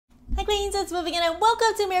Queens, it's moving in and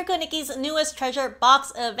welcome to Miracle Nikki's newest treasure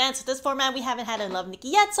box event. This format we haven't had in Love Nikki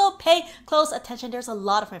yet, so pay close attention. There's a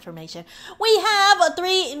lot of information. We have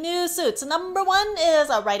 3 new suits. Number 1 is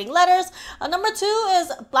writing letters, number 2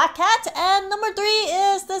 is Black Cat, and number 3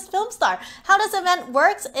 is this film star. How this event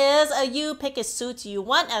works is you pick a suit you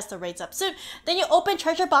want as the rates up suit, then you open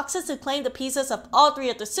treasure boxes to claim the pieces of all 3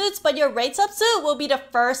 of the suits, but your rates up suit will be the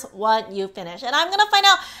first one you finish. And I'm gonna find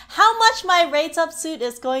out how much my rates up suit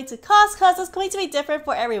is going to cost, because it's going to be different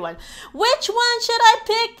for everyone. Which one should I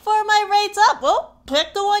pick for my rates up? Well,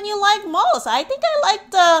 pick the one you like most. I think I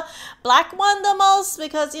like the black one the most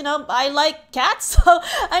because, you know, I like cats. So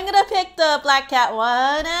I'm gonna pick the Black Cat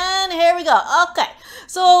one, and here we go. Okay,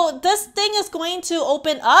 so this thing is going to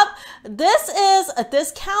open up. This is a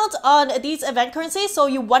discount on these event currencies, so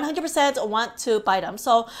you 100% want to buy them.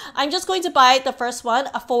 So I'm just going to buy the first one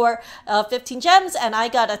for 15 gems, and I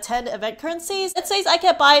got a 10 event currencies. It says I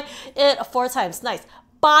can buy it 4 times. Nice.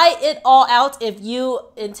 Buy it all out if you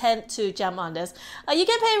intend to gem on this. You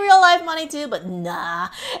can pay real life money too, but nah.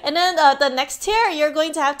 And then the next tier, you're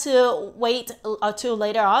going to have to wait till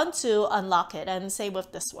later on to unlock it, and same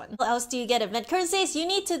with this one. What else do you get event currencies? You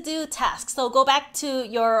need to do tasks. So go back to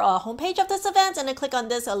your homepage of this event and then click on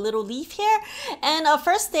this little leaf here. And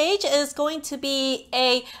first stage is going to be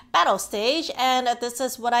a battle stage, and this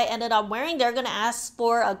is what I ended up wearing. They're gonna ask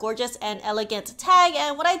for a gorgeous and elegant tag,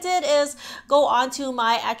 and what I did is go on to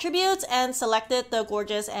my attributes and selected the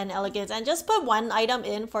gorgeous and elegant and just put 1 item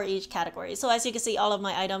in for each category. So as you can see, all of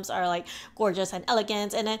my items are like gorgeous and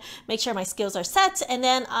elegant, and then make sure my skills are set, and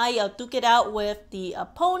then I duke it out with the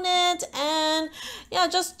opponent, and yeah,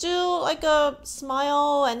 just do like a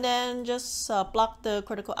smile and then just block the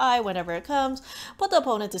critical eye whenever it comes, put the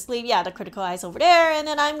opponent to sleep. Yeah, the critical eye is over there, and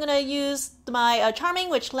then I'm gonna use my charming,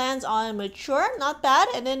 which lands on mature, not bad.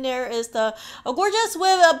 And then there is the gorgeous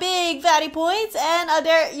with a big fatty points, and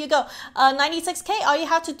there you go, 96k. All you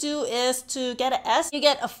have to do is to get an S. You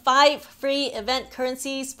get 5 free event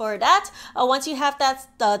currencies for that. Once you have that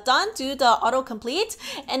done, do the autocomplete,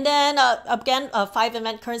 and then again 5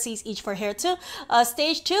 event currencies each for here too.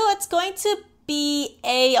 Stage 2, it's going to be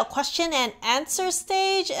a question and answer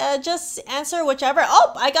stage. Just answer whichever.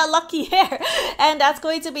 Oh, I got lucky here, and that's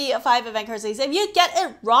going to be 5 event currencies. If you get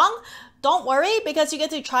it wrong, don't worry, because you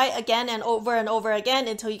get to try again and over again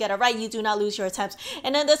until you get it right. You do not lose your attempts.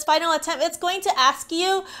 And then this final attempt, it's going to ask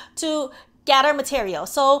you to gather material.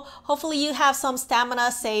 So hopefully you have some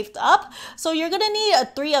stamina saved up. So you're gonna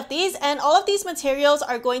need 3 of these, and all of these materials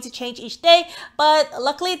are going to change each day, but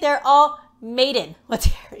luckily they're all maiden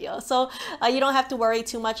material, so you don't have to worry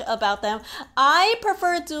too much about them. I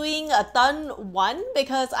prefer doing a done 1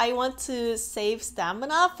 because I want to save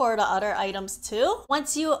stamina for the other items too.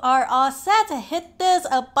 Once you are all set, hit this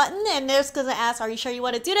button, and it's gonna ask, are you sure you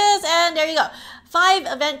want to do this? And there you go, 5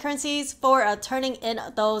 event currencies for turning in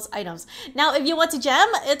those items. Now if you want to gem,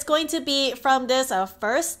 it's going to be from this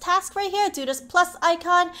first task right here. Do this plus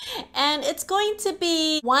icon, and it's going to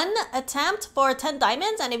be 1 attempt for 10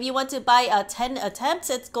 diamonds, and if you want to buy 10 attempts,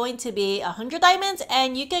 it's going to be 100 diamonds,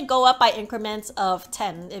 and you can go up by increments of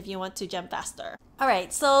 10 if you want to gem faster.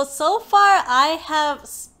 Alright, so far I have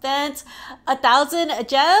spent 1,000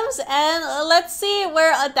 gems, and let's see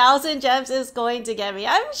where 1,000 gems is going to get me.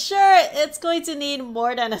 I'm sure it's going to need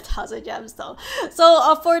more than 1,000 gems though.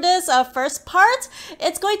 So for this first part,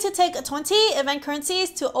 it's going to take 20 event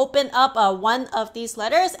currencies to open up 1 of these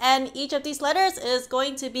letters, and each of these letters is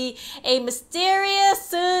going to be a mysterious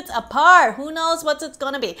suit apart. Who knows what it's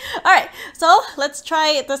gonna be? Alright, so let's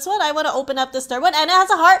try this one. I want to open up this third one, and it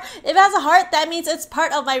has a heart. If it has a heart, that means it's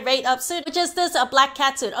part of my rate up suit, which is this Black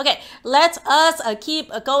Cat suit. Okay, let us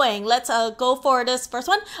keep going. Let's go for this first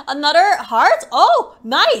one. Another heart. Oh,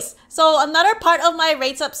 nice. So another part of my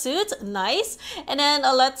rates up suit. Nice. And then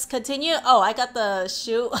let's continue. Oh, I got the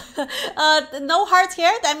shoe. No heart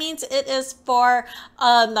here. That means it is for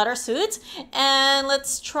another suit. And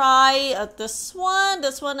let's try this one.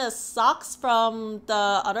 This one is socks from the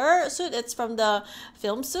other suit. It's from the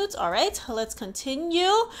film suit. All right, let's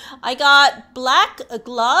continue. I got black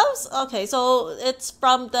gloves. Okay, so it's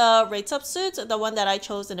from the rates up suit, the one that I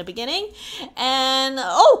chose in the beginning. And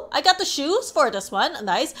oh, I got the shoes for this one.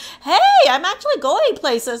 Nice. Hey, I'm actually going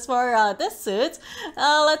places for this suit.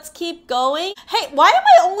 Let's keep going. Hey, why am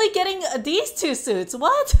I only getting these 2 suits?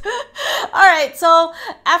 What? Alright, so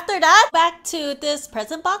after that, back to this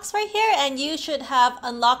present box right here, and you should have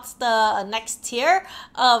unlocked the next tier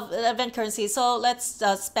of event currency. So let's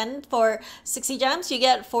spend for 60 gems. You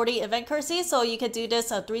get 40 event currency, so you can do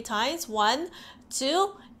this 3 times. 1,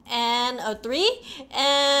 2, and a 3,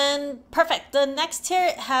 and perfect. The next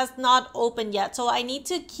tier has not opened yet, so I need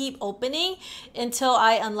to keep opening until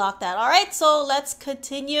I unlock that. All right, so let's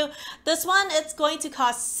continue. This one, it's going to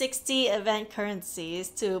cost 60 event currencies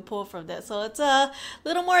to pull from this, so it's a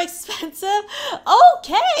little more expensive.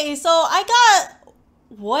 Okay, so I got,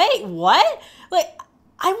 wait, what? Like,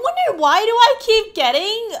 I wonder why do I keep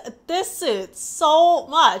getting this suit so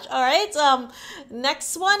much? All right,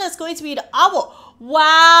 next one is going to be the owl.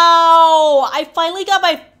 Wow, I finally got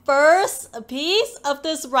my first piece of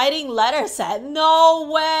this writing letter set. No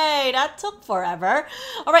way, that took forever.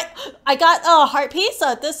 All right, I got a heart piece.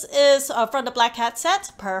 This is from the Black Cat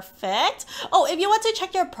set. Perfect. Oh, if you want to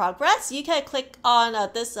check your progress, you can click on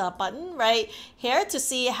this button right here to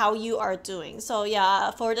see how you are doing. So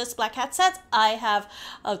yeah, for this Black Cat set, I have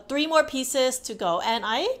 3 more pieces to go, and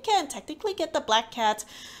I can technically get the Black Cat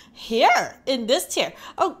here in this tier.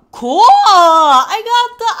 Oh, cool! I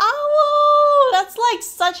got the owl! That's like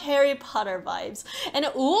such Harry Potter vibes.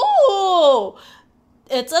 And ooh,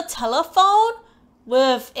 it's a telephone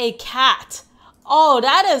with a cat. Oh,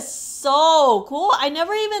 that is so cool. I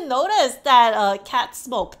never even noticed that cat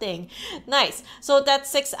smoke thing. Nice. So that's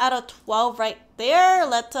 6 out of 12 right there.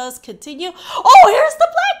 Let us continue. Oh, here's the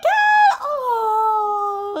black cat!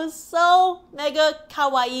 Oh, so mega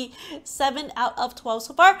kawaii. 7 out of 12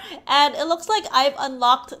 so far. And it looks like I've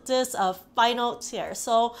unlocked this final tier.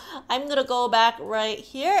 So I'm going to go back right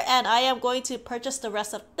here and I am going to purchase the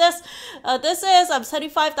rest of this. This is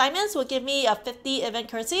 75 diamonds will give me 50 event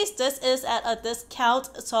currencies. This is at a discount.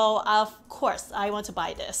 So of course I want to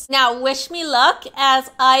buy this. Now wish me luck as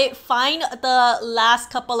I find the last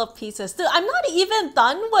couple of pieces. Dude, I'm not even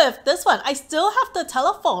done with this one. I still have the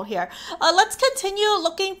telephone here. Let's continue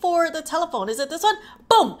looking for the telephone. Is it this one?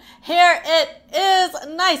 Boom! Here it is.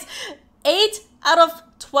 Nice. 8 out of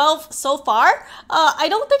 12 so far. I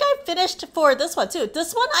don't think I finished for this one too.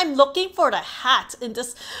 This one I'm looking for the hat in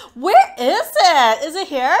this. Where is it? Is it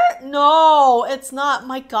here? No, it's not.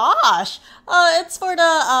 My gosh. It's for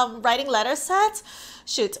the writing letter set.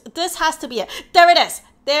 Shoot, this has to be it. There it is.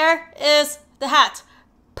 There is the hat.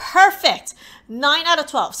 Perfect. 9 out of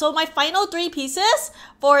 12. So my final 3 pieces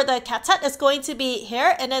for the cat set is going to be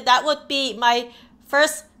here, and then that would be my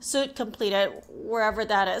first suit completed, wherever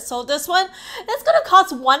that is. So this one, it's gonna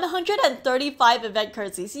cost 135 event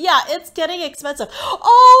currencies. Yeah, it's getting expensive.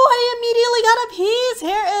 Oh, I immediately got a piece.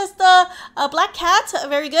 Here is the black cat.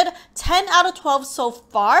 Very good. 10 out of 12 so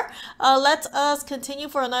far. Let us continue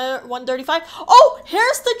for another 135. Oh,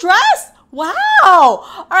 here's the dress. Wow!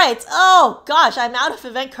 Alright, oh gosh, I'm out of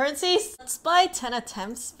event currencies. Let's buy 10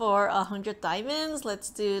 attempts for 100 diamonds. Let's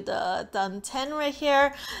do the done 10 right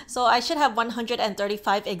here. So I should have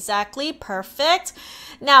 135 exactly. Perfect.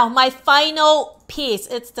 Now, my final piece.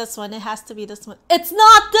 It's this one. It has to be this one. It's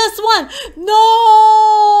not this one!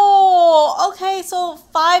 No! Okay, so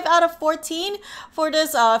 5 out of 14 for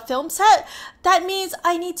this film set. That means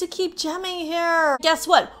I need to keep gemming here. Guess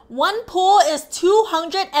what? One pull is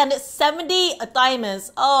 270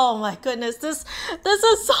 diamonds. Oh my goodness, this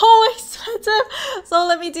is so expensive. So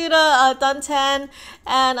let me do the done 10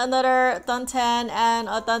 and another done 10 and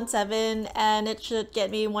a done 7, and it should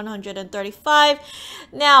get me 135.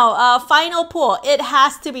 Now, final pull. It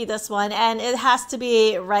has to be this one, and it has to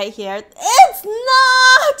be right here. It's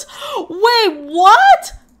not! Wait,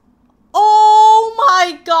 what? Oh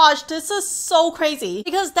my gosh, this is so crazy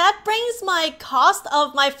because that brings my cost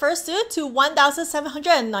of my first suit to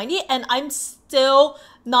 1,790 and I'm still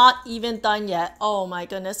not even done yet. Oh my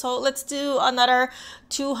goodness. So let's do another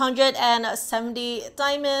 270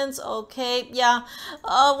 diamonds. Okay, yeah.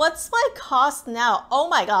 What's my cost now? Oh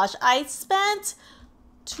my gosh, I spent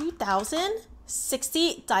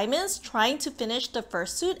 2,060 diamonds trying to finish the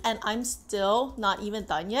first suit and I'm still not even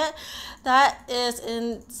done yet. That is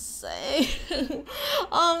insane.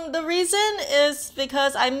 The reason is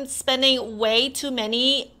because I'm spending way too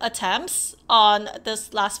many attempts on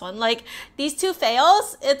this last one. Like these 2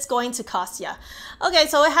 fails, it's going to cost you. Okay,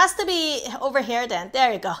 so it has to be over here then.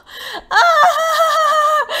 There you go.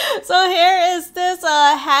 So here is this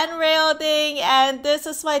handrail thing, and this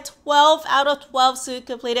is my 12 out of 12 suit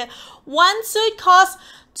completed. One suit costs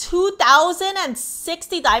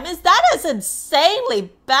 2,060 diamonds. That is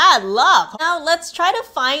insanely bad luck. Now let's try to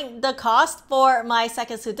find the cost for my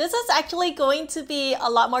second suit. This is actually going to be a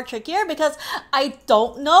lot more trickier because I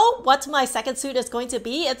don't know what my second suit is going to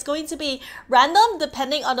be. It's going to be random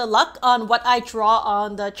depending on the luck on what I draw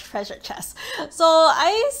on the treasure chest. So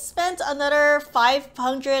I spent another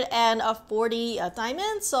 540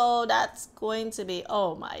 diamonds. So that's going to be,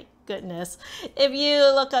 oh my goodness. If you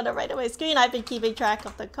look on the right of my screen, I've been keeping track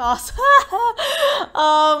of the cost.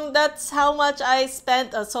 That's how much I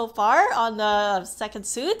spent so far on the second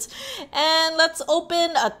suit. And let's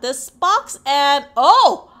open this box. And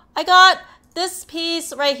oh, I got this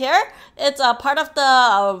piece right here. It's a part of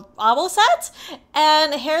the owl set,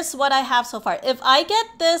 and here's what I have so far. If I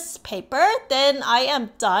get this paper, then I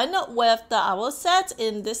am done with the owl set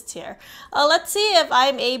in this tier. Let's see if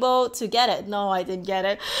I'm able to get it. No, I didn't get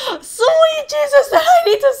it. Sweet Jesus, I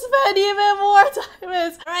need to spend even more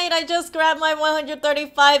time. Alright, I just grabbed my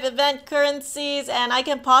 135 event currencies, and I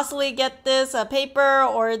can possibly get this paper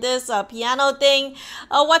or this piano thing.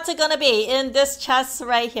 What's it gonna be in this chest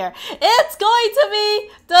right here? It's going to be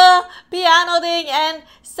the piano thing, and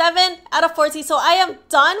 7 out of 14. So I am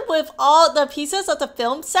done with all the pieces of the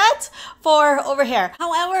film set for over here.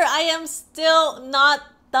 However, I am still not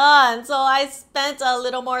done. So I spent a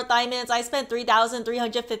little more diamonds. I spent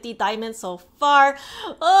 3,350 diamonds so far.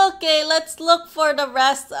 Okay, let's look for the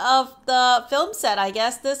rest of the film set. I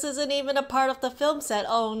guess this isn't even a part of the film set.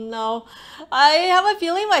 Oh no. I have a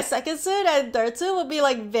feeling my second suit and third suit will be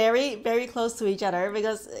like very, very close to each other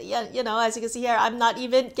because, yeah, you know, as you can see here, I'm not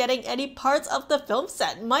even getting any parts of the film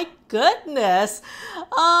set. My goodness.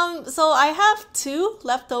 So I have 2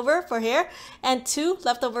 left over for here and 2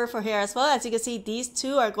 left over for here as well. As you can see, these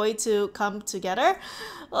 2 are going to come together.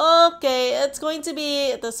 Okay, it's going to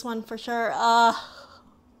be this one for sure.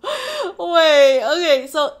 Wait, okay,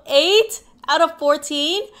 so 8 out of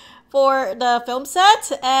 14 for the film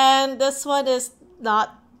set, and this one is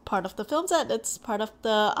not part of the film set, it's part of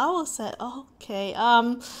the owl set. Okay,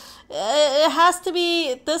 it has to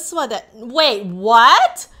be this one. Wait,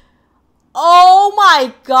 what? Oh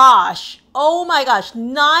my gosh. Oh my gosh.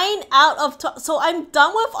 9 out of 12. So I'm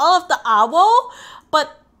done with all of the owl,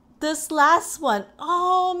 but this last one,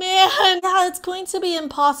 oh man. Yeah, it's going to be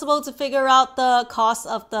impossible to figure out the cost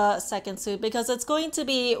of the second suit because it's going to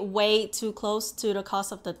be way too close to the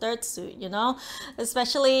cost of the third suit, you know?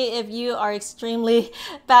 Especially if you are extremely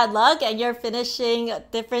bad luck and you're finishing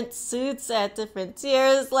different suits at different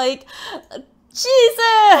tiers. Like,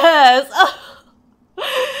 Jesus!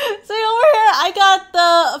 So over here, I got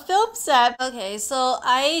the film set. Okay, so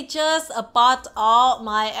I just bought all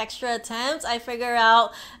my extra attempts. I figured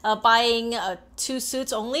out buying 2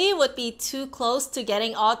 suits only would be too close to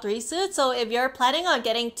getting all 3 suits. So if you're planning on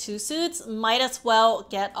getting 2 suits, might as well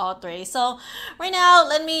get all 3. So right now,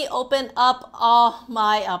 let me open up all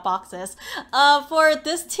my boxes. For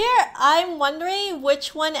this tier, I'm wondering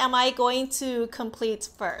which one am I going to complete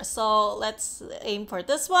first. So let's aim for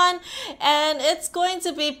this one, and it's going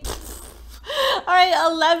to be alright,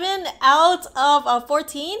 11 out of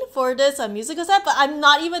 14 for this musical set, but I'm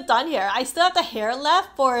not even done here. I still have the hair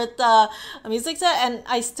left for the music set, and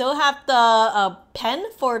I still have the pen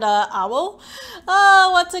for the owl.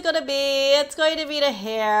 Oh, what's it gonna be? It's going to be the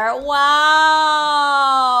hair. Wow.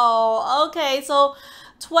 Okay, so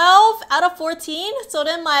 12 out of 14. So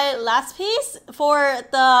then my last piece for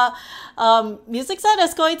the music set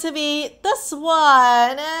is going to be this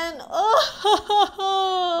one. And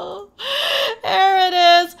oh, there it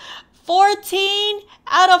is. 14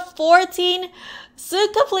 out of 14.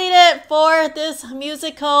 Suit completed for this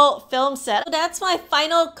musical film set. So that's my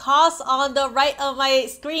final cost on the right of my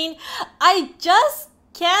screen. I just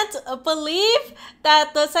can't believe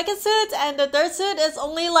that the second suit and the third suit is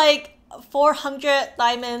only like 400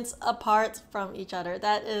 diamonds apart from each other.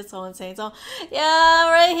 That is so insane. So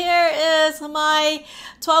yeah, right here is my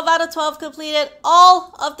 12 out of 12 completed.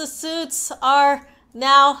 All of the suits are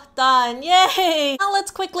now done. Yay! Now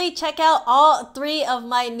let's quickly check out all 3 of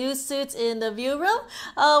my new suits in the view room.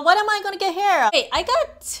 What am I gonna get here? Okay, I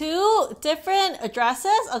got 2 different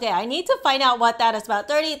dresses. Okay, I need to find out what that is about.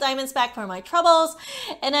 30 diamonds back for my troubles.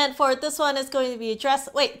 And then for this one, it's going to be a dress.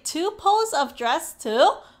 Wait, 2 pulls of dress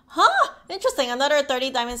too? Huh, interesting. Another 30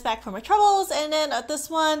 diamonds back for my troubles. And then this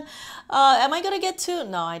one, am I gonna get 2?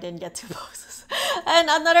 No, I didn't get 2 poses. And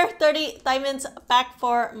another 30 diamonds back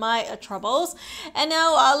for my troubles. And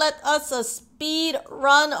now let us speed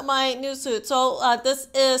run my new suit. So this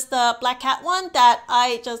is the black cat one that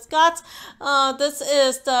I just got. This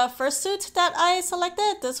is the first suit that I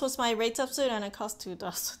selected. This was my rate up suit and it cost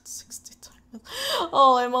 2,060.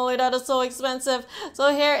 Holy moly, that is so expensive.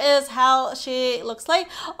 So here is how she looks like.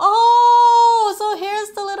 Oh, so here's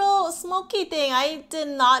the little smoky thing. I did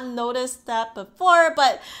not notice that before,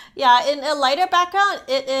 but yeah, in a lighter background,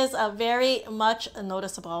 it is very much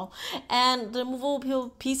noticeable. And the movable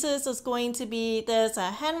pieces is going to be this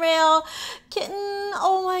handrail kitten.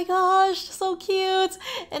 Oh my gosh, so cute.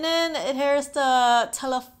 And then here's the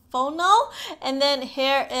telephone phono. And then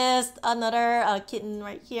here is another kitten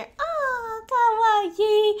right here.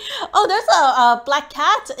 Kawaii. Oh, there's a black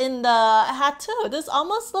cat in the hat too. This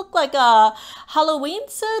almost looked like a Halloween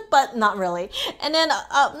suit, but not really. And then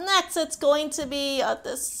up next, it's going to be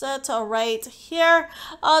this set right here.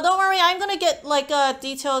 Don't worry, I'm gonna get like a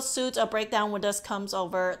detailed suit breakdown when this comes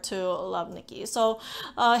over to Love Nikki. So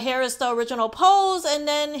here is the original pose, and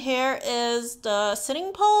then here is the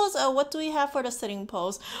sitting pose. What do we have for the sitting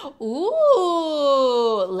pose?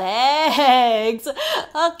 Ooh, legs.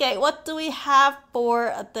 Okay, what do we have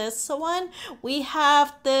for this one? We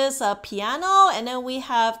have this piano, and then we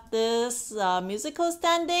have this musical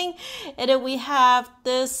standing, and then we have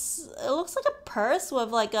this, it looks like a purse with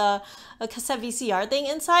like a cassette VCR thing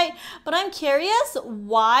inside. But I'm curious,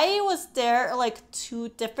 why was there like two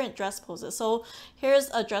different dress poses? So here's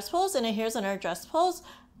a dress pose, and then here's another dress pose.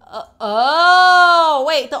 Oh,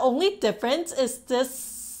 wait, the only difference is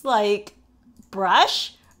this like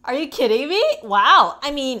brush? Are you kidding me? Wow. I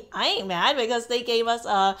mean, I ain't mad because they gave us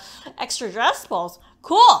extra dress pose.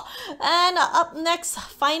 Cool. And up next,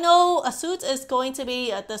 final suit is going to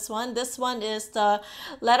be this one. This one is the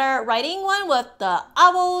letter writing one with the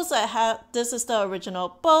owls. This is the original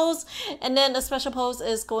pose. And then the special pose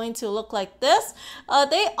is going to look like this.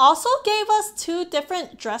 They also gave us two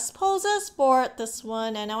different dress poses for this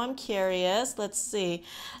one. And now I'm curious. Let's see.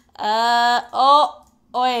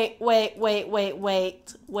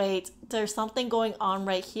 Wait. There's something going on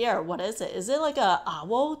right here. What is it? Is it like a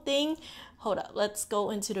owl thing? Hold up. Let's go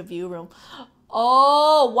into the view room.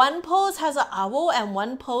 Oh, one pose has an owl and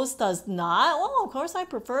one pose does not. Well, of course, I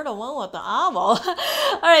prefer the one with the owl.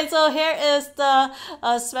 All right, so here is the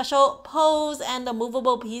special pose, and the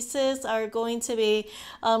movable pieces are going to be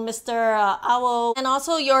Mr. Owl, and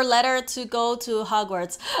also your letter to go to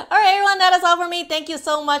Hogwarts. All right, everyone, that is all for me. Thank you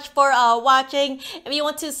so much for watching. If you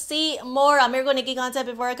want to see more Miracle Nikki content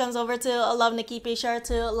before it comes over to Love Nikki, be sure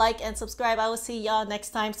to like and subscribe. I will see y'all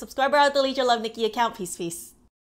next time. Subscribe or I'll delete your Love Nikki account. Peace.